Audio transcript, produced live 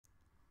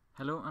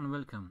Hello and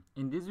welcome.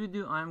 In this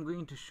video I am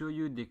going to show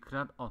you the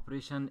CRUD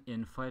operation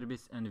in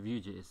Firebase and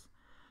Vuejs.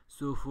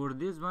 So for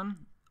this one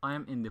I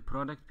am in the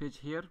product page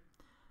here.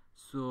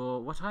 So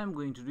what I am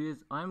going to do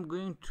is I am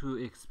going to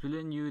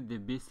explain you the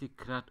basic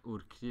CRUD or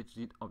create,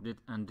 read, update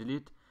and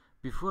delete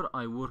before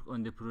I work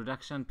on the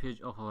production page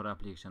of our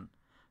application.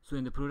 So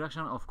in the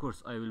production, of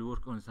course, I will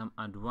work on some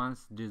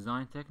advanced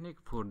design technique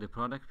for the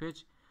product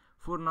page.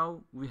 For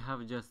now we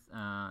have just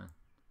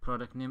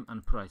product name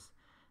and price.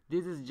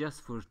 This is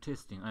just for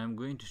testing. I am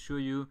going to show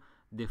you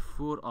the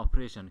 4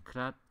 operation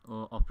CRUD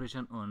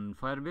operation on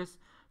Firebase,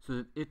 so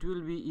that it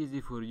will be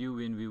easy for you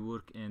when we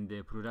work in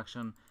the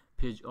production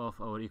page of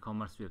our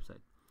e-commerce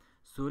website.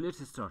 So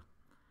let's start.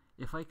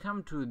 If I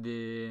come to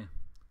the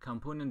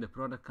component, the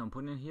product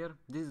component here,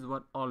 this is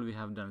what all we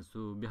have done.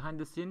 So behind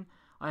the scene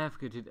I have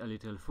created a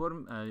little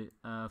form,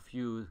 a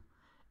few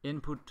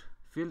input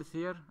fields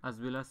here, as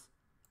well as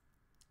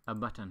a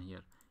button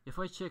here. If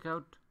I check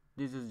out,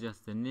 this is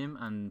just the name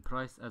and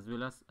price, as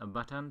well as a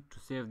button to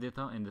save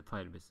data in the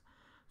Firebase.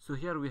 So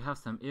here we have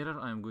some error.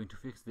 I am going to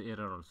fix the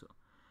error also.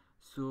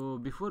 So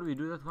before we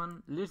do that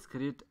one, let's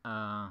create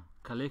a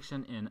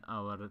collection in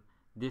our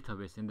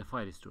database in the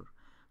Firestore.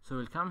 So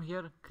we'll come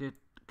here,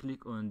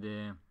 click on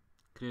the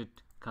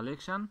create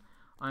collection.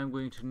 I am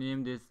going to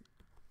name this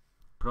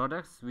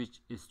products, which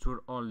is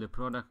store all the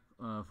product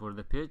for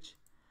the page.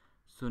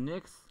 So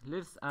next,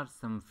 let's add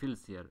some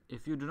fields here.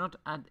 If you do not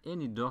add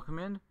any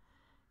document,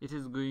 it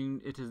is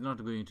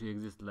not going to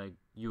exist. Like,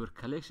 your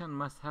collection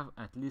must have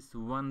at least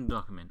one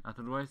document,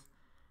 otherwise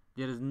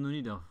there is no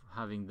need of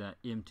having the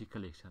empty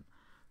collection.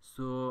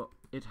 So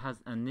it has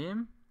a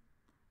name.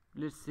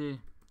 Let's say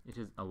it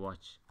is a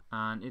watch,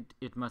 and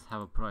it must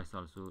have a price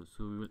also.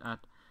 So we will add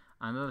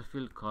another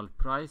field called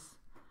price,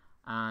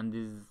 and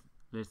this is,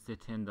 let's say,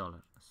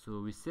 $10.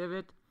 So we save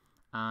it,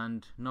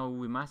 and now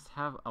we must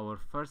have our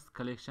first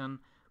collection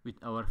with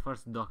our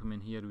first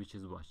document here, which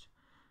is watch.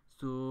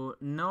 So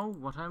now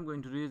what I'm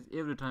going to do is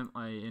every time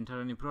I enter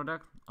any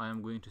product, I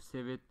am going to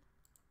save it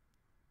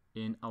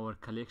in our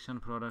collection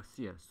products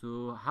here.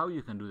 So how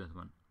you can do that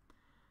one?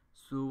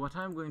 So what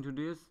I'm going to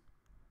do is,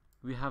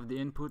 we have the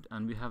input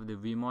and we have the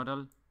V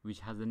model, which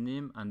has the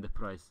name and the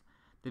price.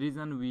 The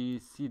reason we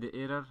see the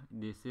error,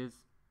 this is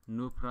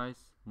no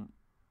price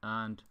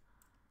and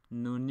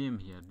no name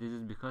here, this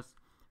is because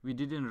we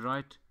didn't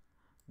write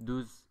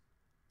those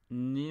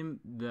name,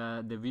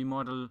 the V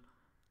model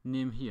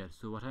name here.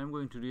 So what I'm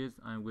going to do is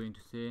I'm going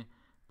to say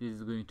this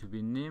is going to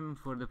be name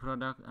for the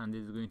product, and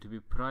this is going to be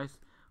price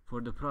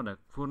for the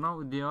product. For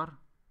now they are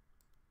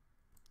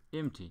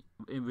empty.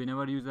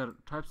 Whenever user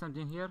types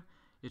something here,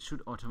 it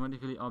should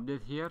automatically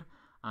update here,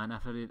 and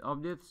after it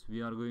updates,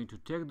 we are going to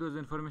take those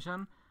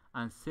information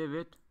and save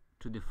it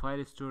to the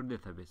Firestore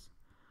database.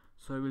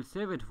 So I will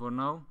save it for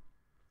now,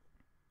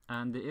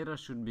 and the error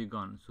should be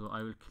gone. So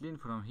I will clean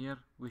from here.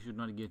 We should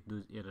not get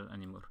those error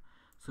anymore.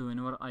 So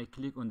whenever I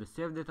click on the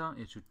save data,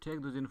 it should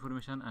take those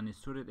information and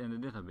store it in the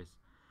database.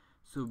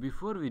 So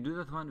before we do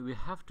that one, we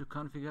have to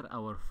configure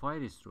our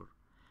Firestore.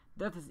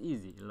 That is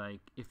easy.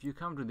 Like, if you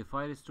come to the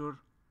Firestore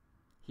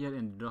here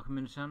in the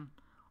documentation,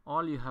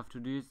 all you have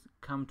to do is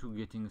come to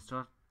getting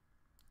start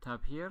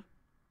tab here.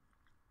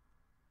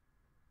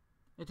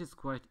 It is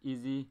quite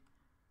easy.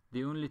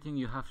 The only thing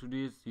you have to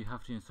do is you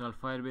have to install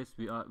Firebase,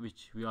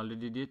 which we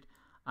already did,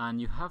 and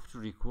you have to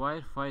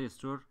require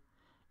Firestore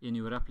in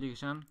your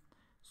application.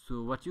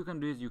 So what you can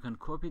do is you can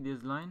copy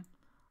this line.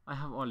 I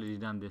have already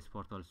done this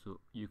part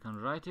also. You can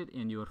write it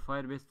in your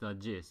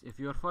firebase.js. If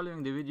you are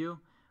following the video,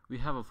 we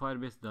have a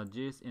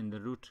firebase.js in the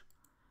root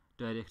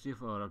directory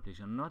of our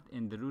application, not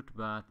in the root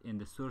but in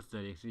the source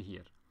directory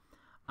here.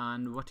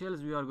 And what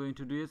else we are going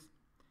to do is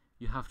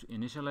you have to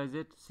initialize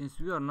it. Since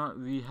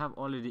we have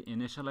already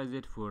initialized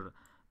it for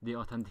the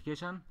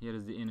authentication. Here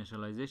is the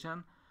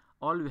initialization.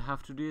 All we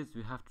have to do is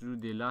we have to do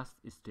the last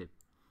step.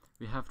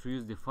 We have to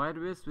use the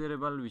Firebase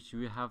variable, which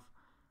we have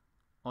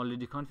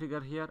already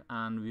configured here,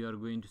 and we are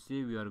going to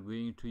say we are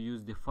going to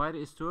use the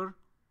Firestore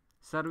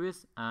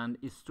service and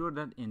store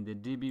that in the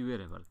DB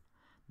variable.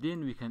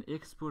 Then we can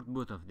export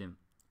both of them,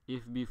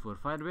 FB for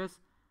Firebase,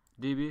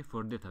 DB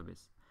for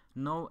database.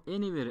 Now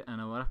anywhere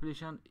in our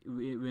application,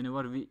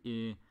 whenever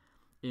we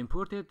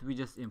import it, we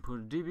just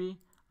import DB,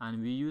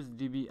 and we use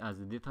DB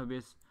as a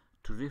database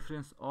to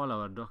reference all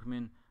our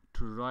document,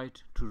 to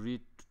write, to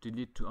read, to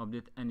delete, to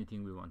update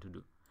anything we want to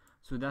do.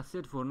 So that's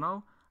it for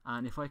now.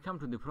 And if I come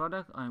to the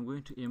product, I'm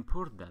going to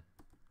import that,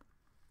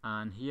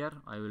 and here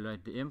I will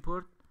write the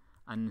import,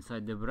 and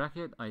inside the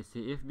bracket I say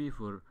FB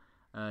for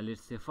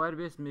let's say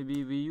Firebase.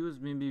 Maybe we use,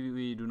 maybe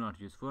we do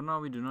not use. For now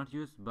we do not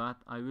use, but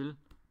I will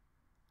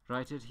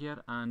write it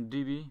here, and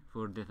DB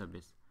for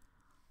database.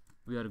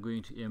 We are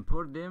going to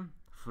import them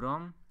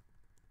from,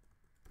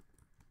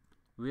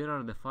 where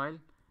are the file?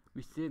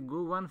 We say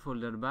go one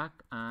folder back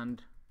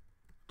and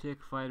take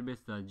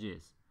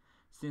firebase.js.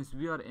 Since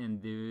we are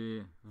in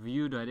the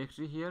view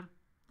directory here,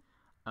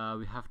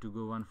 we have to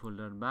go one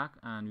folder back,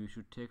 and we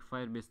should take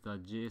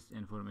firebase.js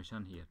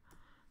information here.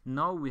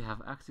 Now we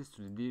have access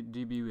to the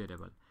DB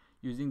variable.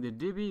 using the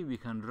DB we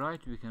can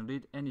write, we can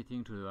read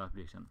anything to the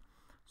application.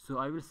 So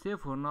I will say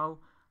for now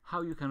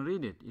how you can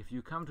read it. If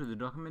you come to the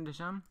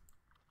documentation,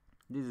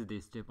 this is the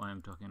step I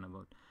am talking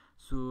about.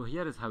 So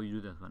here is how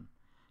you do that one.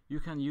 You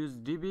can use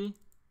DB,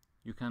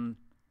 you can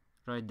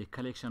write the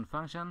collection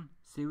function,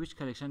 see which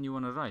collection you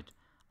want to write,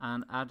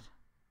 and add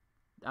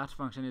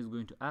function is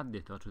going to add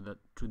data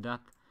to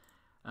that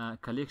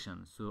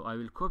collection. So I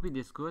will copy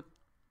this code,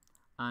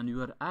 and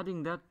you are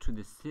adding that to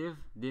the save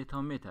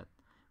data method.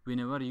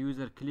 Whenever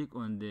user click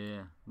on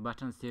the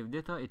button save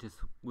data, it is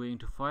going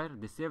to fire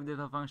the save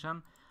data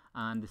function,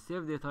 and the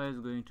save data is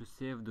going to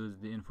save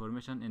the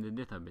information in the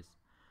database.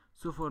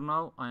 So for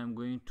now I am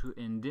going to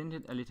indent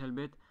it a little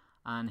bit,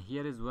 and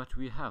here is what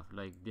we have.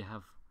 Like, they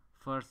have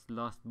first,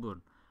 last,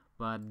 born,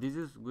 but this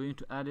is going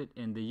to add it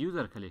in the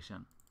user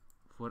collection.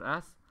 For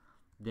us,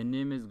 the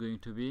name is going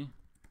to be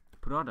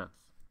products.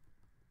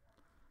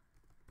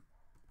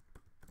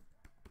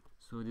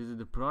 So this is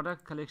the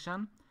product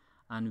collection,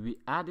 and we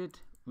added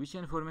which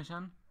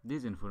information?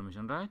 This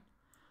information, right?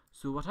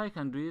 So what I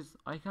can do is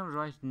I can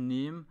write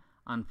name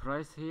and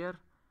price here,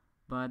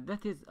 but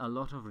that is a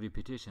lot of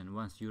repetition.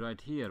 Once you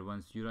write here,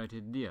 once you write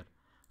it there.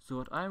 So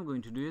what I am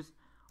going to do is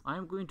I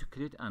am going to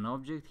create an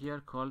object here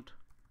called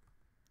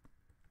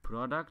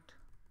product,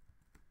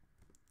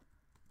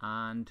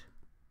 and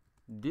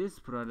this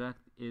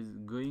product is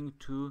going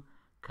to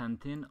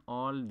contain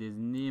all this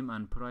name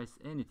and price,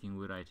 anything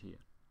we write here.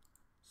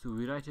 So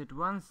we write it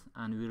once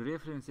and we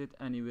reference it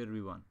anywhere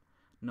we want.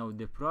 Now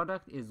the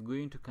product is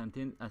going to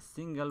contain a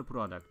single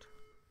product.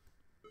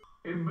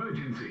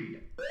 Emergency.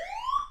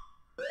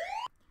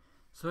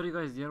 Sorry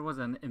guys, there was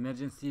an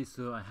emergency,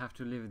 so I have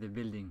to leave the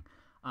building,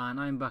 and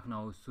I'm back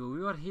now. So we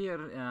were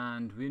here,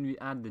 and when we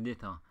add the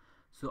data,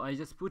 so I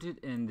just put it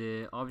in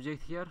the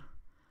object here,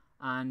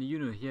 and you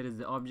know, here is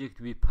the object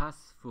we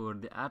pass for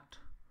the add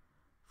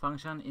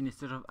function.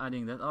 Instead of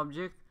adding that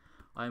object,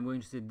 I'm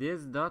going to say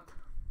this dot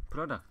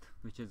product,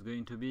 which is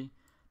going to be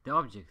the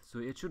object. So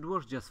it should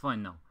work just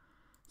fine now.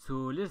 So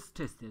let's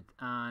test it,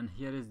 and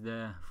here is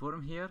the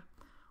form here.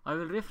 I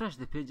will refresh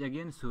the page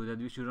again so that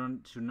we should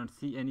not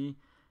see any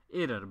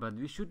error, but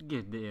we should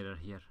get the error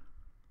here.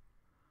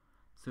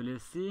 So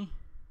let's see,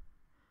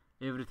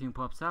 everything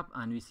pops up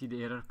and we see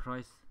the error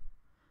price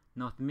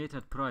not met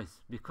at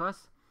price,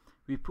 because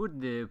we put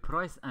the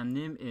price and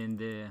name in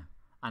the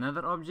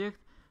another object.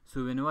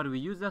 So whenever we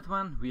use that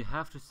one, we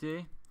have to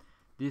say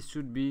this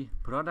should be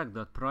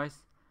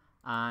product.price,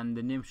 and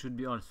the name should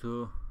be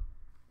also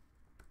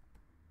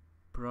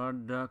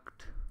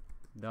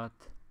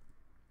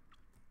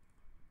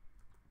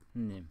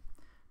product.name.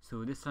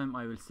 So this time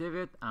I will save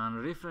it and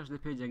refresh the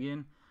page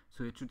again,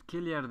 so it should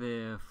clear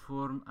the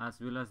form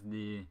as well as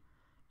the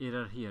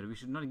error here. We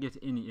should not get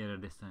any error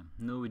this time.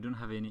 No, we don't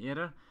have any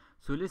error.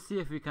 So let's see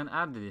if we can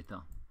add the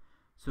data.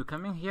 So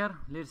coming here,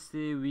 let's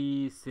say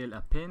we sell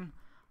a pen,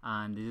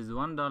 and this is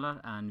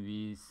 $1, and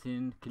we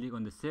click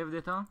on the save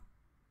data.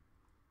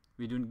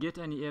 We don't get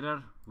any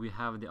error. We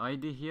have the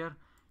ID here.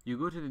 You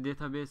go to the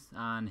database,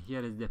 and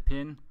here is the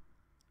pen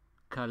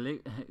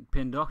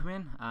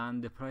document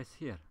and the price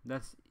here.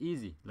 That's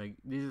easy. Like,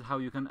 this is how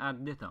you can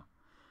add data.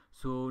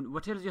 So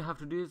what else you have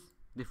to do is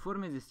the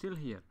form is still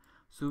here,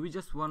 so we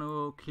just want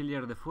to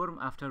clear the form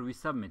after we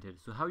submit it.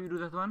 So how you do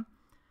that one?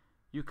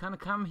 You can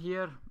come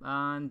here,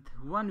 and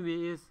one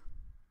way is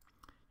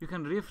you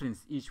can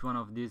reference each one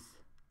of these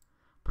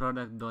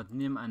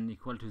product.name and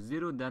equal to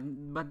 0,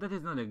 but that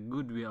is not a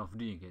good way of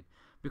doing it,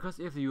 because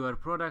if your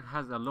product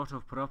has a lot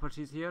of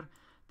properties here,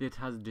 that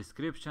has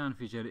description,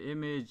 feature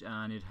image,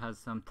 and it has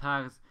some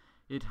tags,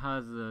 it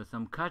has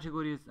some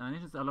categories, and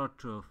it is a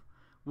lot of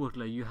work.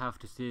 Like, you have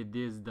to say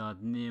this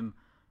dot name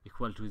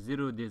equal to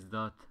 0, this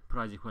dot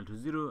price equal to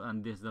 0,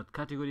 and this dot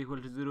category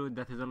equal to 0.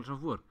 That is a lot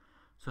of work.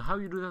 So how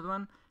you do that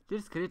one?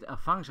 Let's create a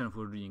function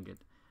for doing it.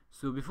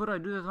 So before I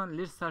do that one,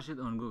 let's search it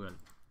on Google.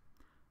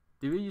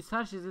 The way you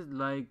search is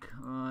like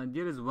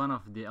there is one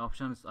of the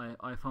options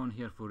I found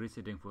here for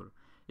resetting for.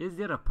 Is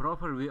there a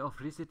proper way of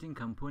resetting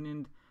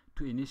component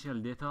to initial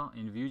data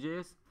in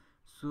Vuejs?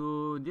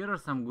 So there are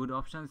some good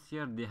options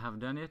here. They have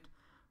done it.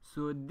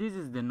 So this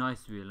is the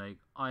nice way. Like,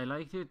 I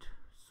liked it.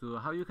 So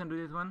how you can do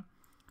this one?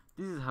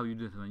 This is how you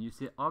do this one. You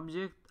say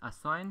object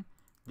assign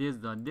this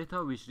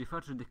data, which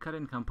refers to the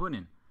current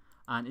component,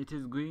 and it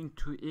is going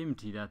to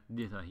empty that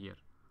data here.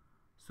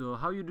 So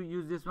how you do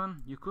use this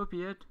one? You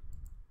copy it.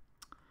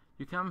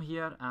 You come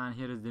here, and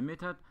here is the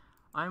method.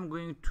 I'm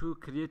going to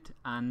create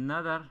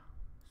another.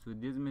 So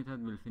this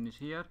method will finish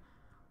here.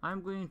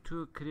 I'm going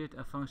to create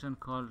a function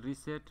called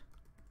reset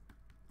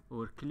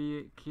or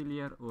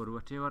clear or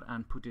whatever,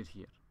 and put it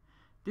here.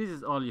 This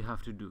is all you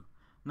have to do.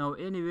 Now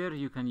anywhere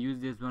you can use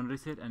this one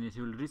reset, and it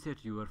will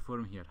reset your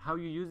form here. How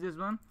you use this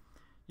one?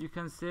 You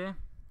can say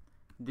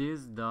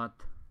this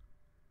dot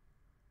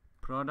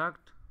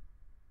product,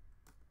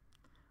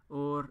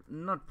 or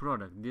not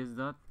product, this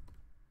dot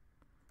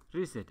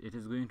reset. It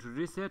is going to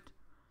reset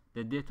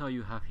the data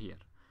you have here.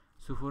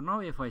 So for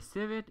now, if I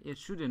save it, it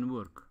shouldn't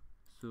work.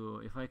 So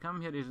if I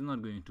come here, it is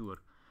not going to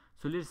work.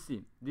 So let's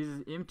see. This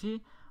is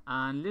empty,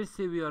 And let's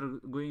say we are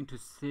going to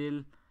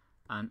sell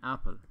an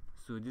apple.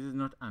 So this is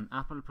not an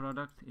Apple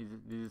product,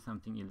 this is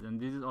something else, and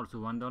this is also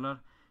 $1.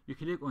 You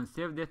click on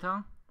save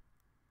data.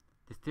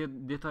 The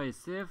data is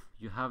saved.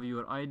 You have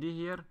your ID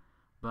here,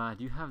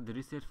 but you have the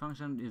reset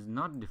function is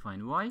not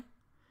defined. Why?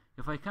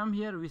 If I come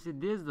here, we say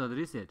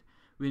this.reset.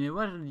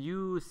 Whenever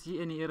you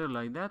see any error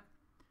like that,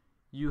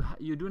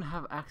 you don't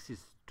have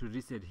access to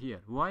reset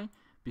here. Why?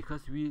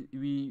 Because we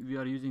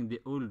are using the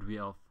old way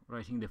of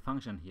writing the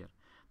function here.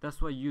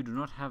 That's why you do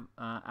not have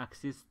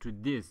access to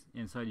this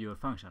inside your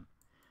function.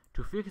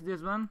 To fix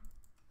this one,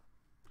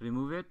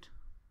 remove it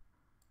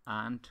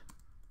and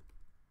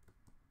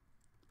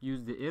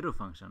use the arrow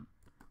function.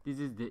 This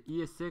is the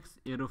ES6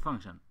 arrow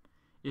function.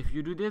 If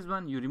you do this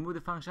one, you remove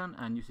the function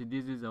and you see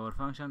this is our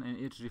function and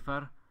it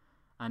refer,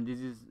 and this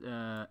is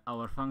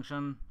our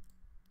function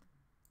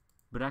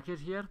bracket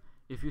here.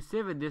 If you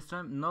save it this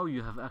time, now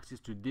you have access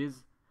to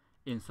this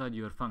inside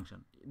your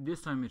function.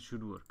 This time it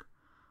should work.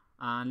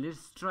 And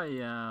let's try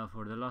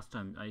for the last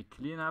time. I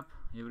clean up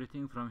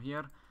everything from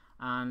here,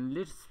 and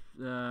let's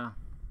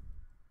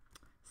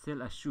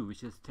sell a shoe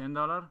which is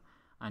 $10,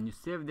 and you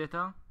save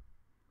data.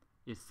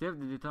 It saved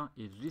the data,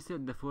 it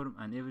reset the form,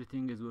 and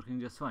everything is working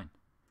just fine.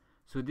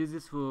 So this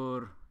is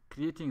for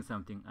creating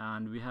something,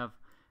 and we have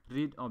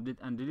read, update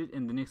and delete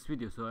in the next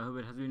video. So I hope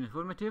it has been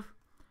informative.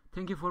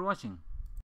 Thank you for watching.